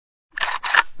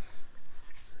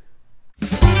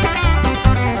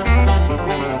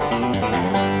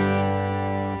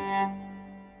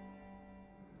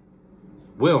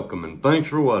Welcome and thanks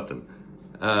for watching.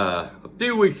 A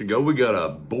few weeks ago we got a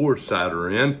bore sighter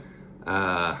in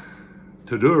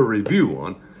to do a review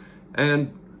on,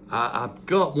 and I've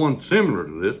got one similar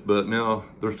to this, but now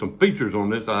there's some features on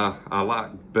this I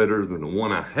like better than the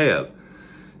one I have.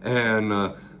 And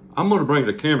I'm going to bring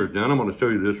the cameras down. I'm going to show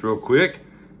you this real quick.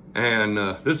 And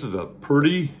this is a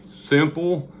pretty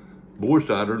simple bore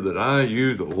sighter that I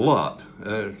use a lot.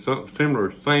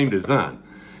 Similar, same design.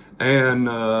 And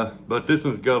but this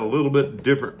one's got a little bit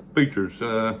different features,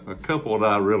 a couple that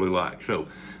I really like. So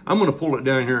I'm going to pull it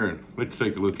down here and let's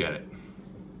take a look at it.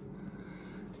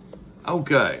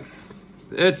 Okay,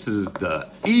 this is the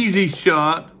Easy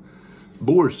Shot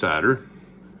bore sighter,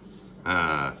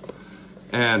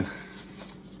 and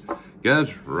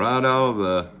guys, right out of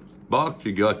the box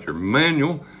you got your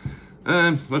manual,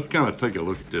 and let's kind of take a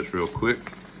look at this real quick.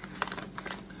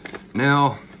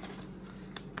 Now,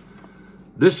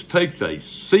 this takes a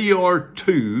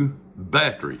CR2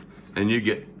 battery, and you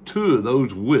get 2 of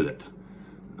those with it.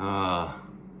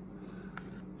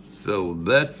 So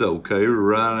that's okay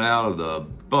right out of the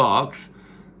box.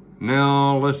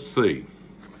 Now let's see.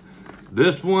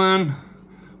 This one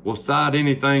will sight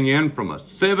anything in from a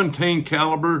 17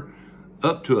 caliber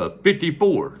up to a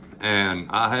 54. And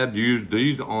I have used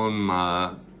these on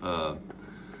my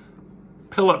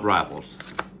pellet rifles.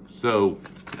 So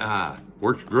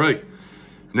works great.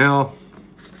 Now,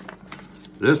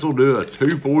 this will do a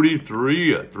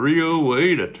 243, a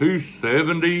 308, a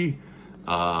 270,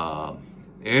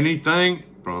 anything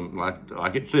from,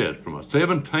 like it says, from a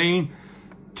 17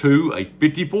 to a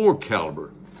 54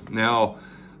 caliber. Now,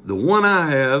 the one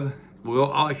I have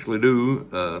will actually do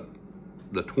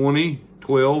the 20,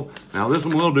 12. Now, this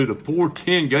one will do the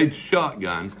 410 gauge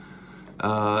shotgun.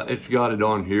 It's got it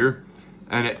on here,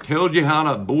 and it tells you how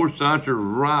to bore sight your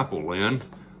rifle in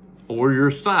or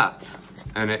your sights,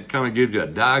 and it kind of gives you a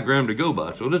diagram to go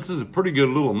by. So this is a pretty good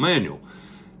little manual.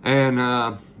 And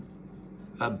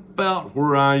about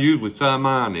where I usually sight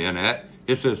mine in at,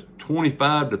 it says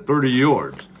 25 to 30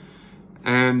 yards.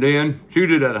 And then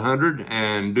shoot it at 100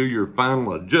 and do your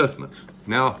final adjustments.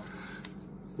 Now,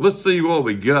 let's see what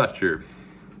we got here.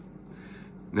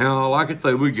 Now, like I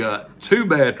say, we got 2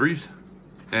 batteries,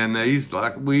 and these,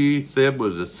 like we said,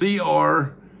 was a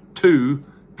CR2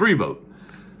 3-volt.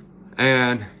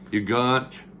 And you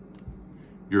got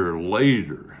your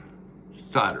laser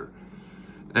sighter,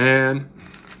 and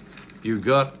you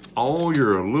got all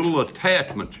your little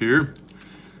attachments here,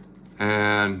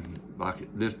 and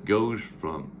like this goes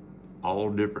from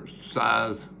all different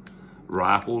size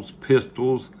rifles,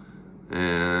 pistols,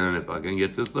 and if I can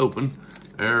get this open,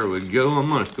 there we go. I'm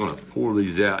just going to pour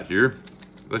these out here.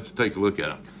 Let's take a look at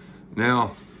them.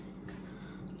 Now,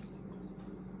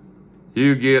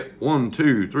 you get 1,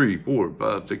 2, 3, 4,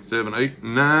 5, 6, 7, 8,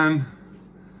 9.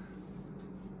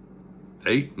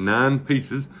 9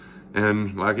 pieces,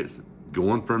 and like it's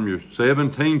going from your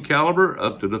 17 caliber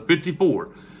up to the 54.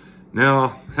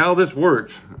 Now, how this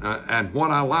works, and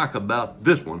what I like about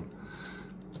this one,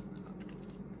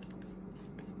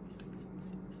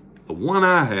 the one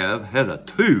I have has a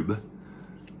tube,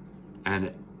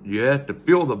 and you have to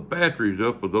fill the batteries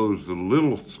up with those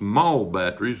little small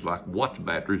batteries, like watch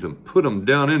batteries, and put them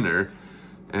down in there.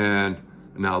 And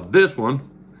now this one,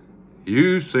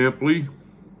 you simply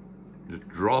just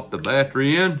drop the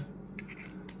battery in,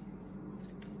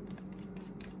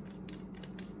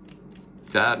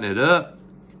 tighten it up.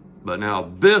 But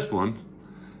now this one,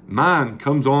 mine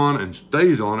comes on and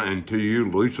stays on until you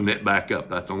loosen it back up.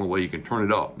 That's the only way you can turn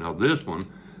it off. Now this one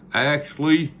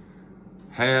actually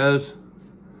has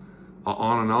an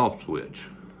on and off switch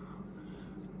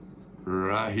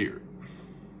right here.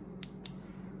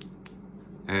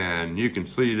 And you can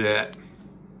see that.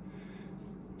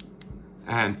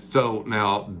 And so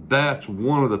now that's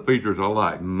one of the features I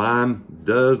like. Mine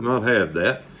does not have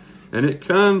that. And it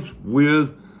comes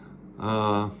with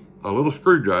a little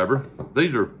screwdriver.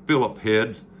 These are Phillips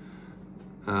heads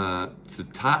to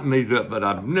tighten these up, but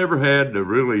I've never had to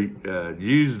really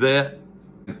use that.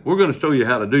 We're going to show you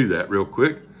how to do that real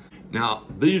quick. Now,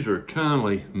 these are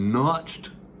kindly notched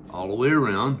all the way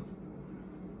around.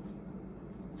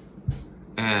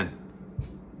 And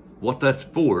what that's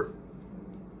for,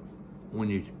 when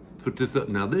you put this up,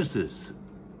 now this is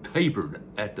tapered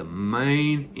at the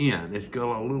main end. It's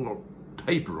got a little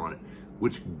taper on it,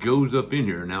 which goes up in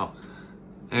here now.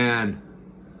 And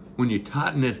when you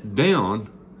tighten this down,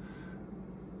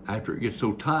 after it gets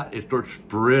so tight, it starts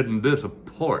spreading this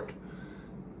apart.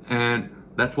 And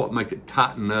that's what makes it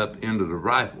tighten up into the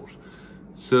rifles.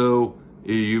 So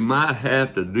you might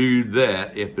have to do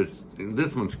that if it's,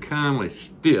 this one's kindly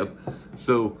stiff.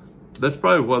 So that's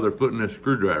probably why they're putting this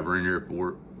screwdriver in here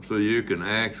for, so you can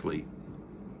actually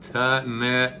tighten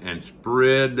that and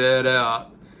spread that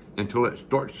out until it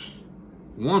starts,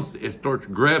 once it starts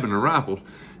grabbing the rifles,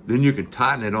 then you can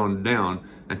tighten it on down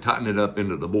and tighten it up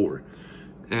into the bore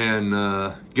and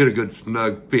get a good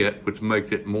snug fit, which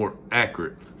makes it more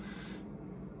accurate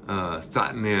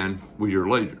sighting in with your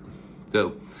laser.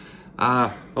 So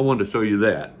I wanted to show you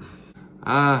that.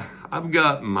 I've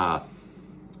got my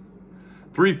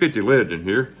 350 lead in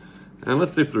here, and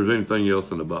let's see if there's anything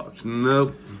else in the box.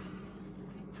 Nope.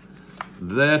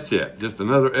 That's it, just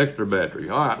another extra battery.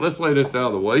 All right, let's lay this out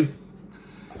of the way.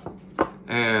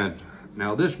 And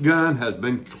now this gun has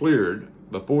been cleared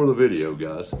before the video,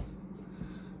 guys.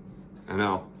 And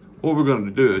now what we're going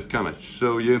to do is kind of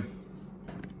show you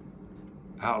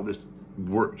how this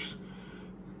works.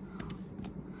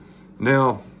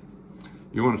 Now,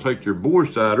 you want to take your bore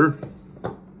sighter,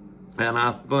 and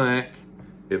I think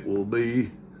it will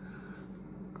be,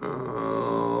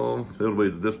 it'll be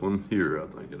this one here, I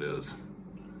think it is.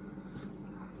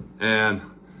 And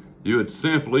you would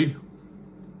simply,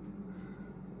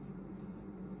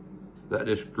 that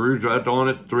just screws right on,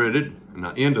 it's threaded, and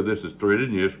the end of this is threaded,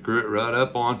 and you just screw it right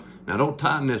up on. Now don't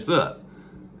tighten this up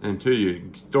until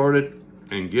you start it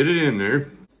and get it in there,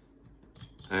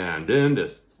 and then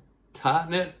just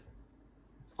tighten it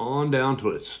on down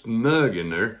till it's snug in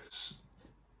there.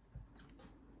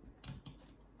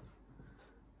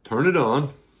 Turn it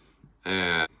on,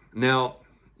 and now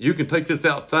you can take this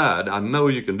outside. I know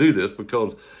you can do this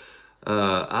because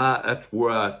that's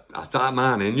where I sight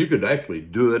mine in. You could actually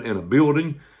do it in a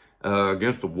building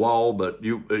against a wall, but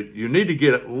you need to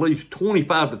get at least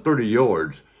 25 to 30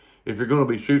 yards if you're going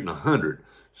to be shooting 100.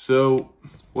 So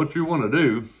what you want to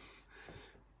do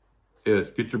is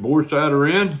get your bore sighter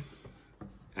in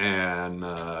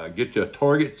and get your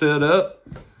target set up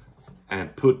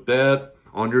and put that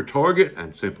on your target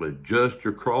and simply adjust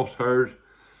your crosshairs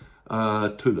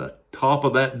to the top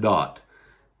of that dot.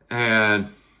 And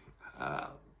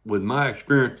with my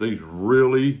experience, these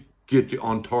really get you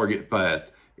on target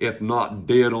fast, if not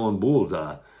dead on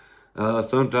bullseye.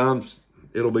 Sometimes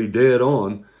it'll be dead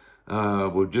on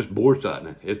with just bore sighting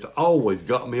it. It's always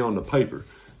got me on the paper.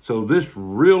 So this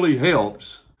really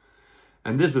helps.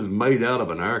 And this is made out of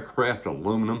an aircraft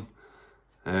aluminum.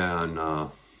 And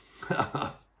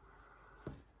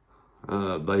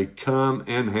they come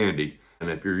in handy. And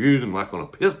if you're using like on a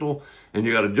pistol and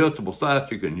you got adjustable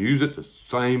sights, you can use it the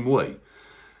same way.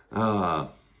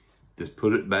 Just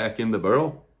put it back in the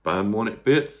barrel, find one that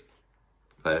fits,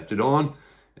 patch it on,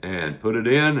 and put it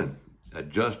in and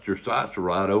adjust your sights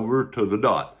right over to the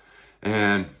dot.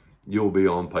 And you'll be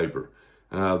on paper.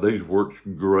 These works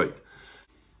great.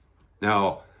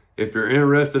 Now, if you're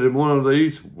interested in one of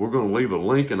these, we're going to leave a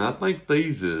link, and I think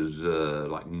these is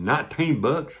like 19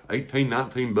 bucks, 18,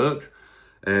 19 bucks,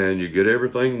 and you get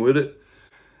everything with it.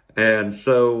 And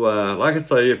so, like I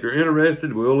say, if you're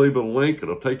interested, we'll leave a link.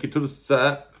 It'll take you to the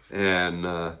site, and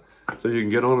so you can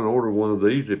get on and order one of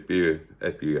these if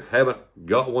you haven't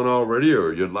got one already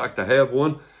or you'd like to have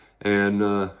one. And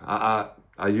I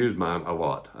use mine a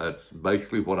lot. That's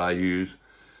basically what I use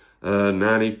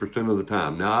 90% of the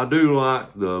time. Now I do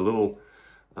like the little,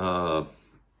 the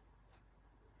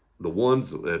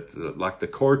ones that like the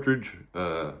cartridge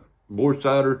bore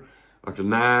sighter, like the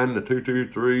 9, the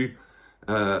 223,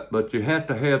 but you have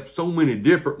to have so many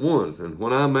different ones. And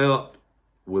when I'm out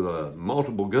with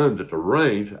multiple guns at the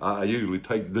range, I usually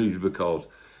take these because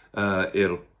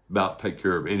it'll about take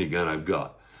care of any gun I've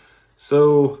got.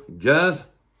 So guys,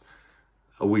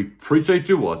 we appreciate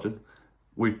you watching.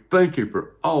 We thank you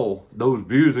for all those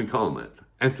views and comments.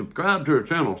 And subscribe to our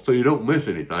channel so you don't miss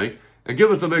anything. And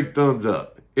give us a big thumbs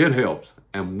up. It helps.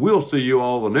 And we'll see you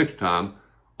all the next time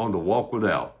on The Walk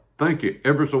Without. Thank you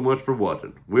ever so much for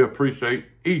watching. We appreciate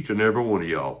each and every one of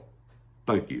y'all.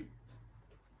 Thank you.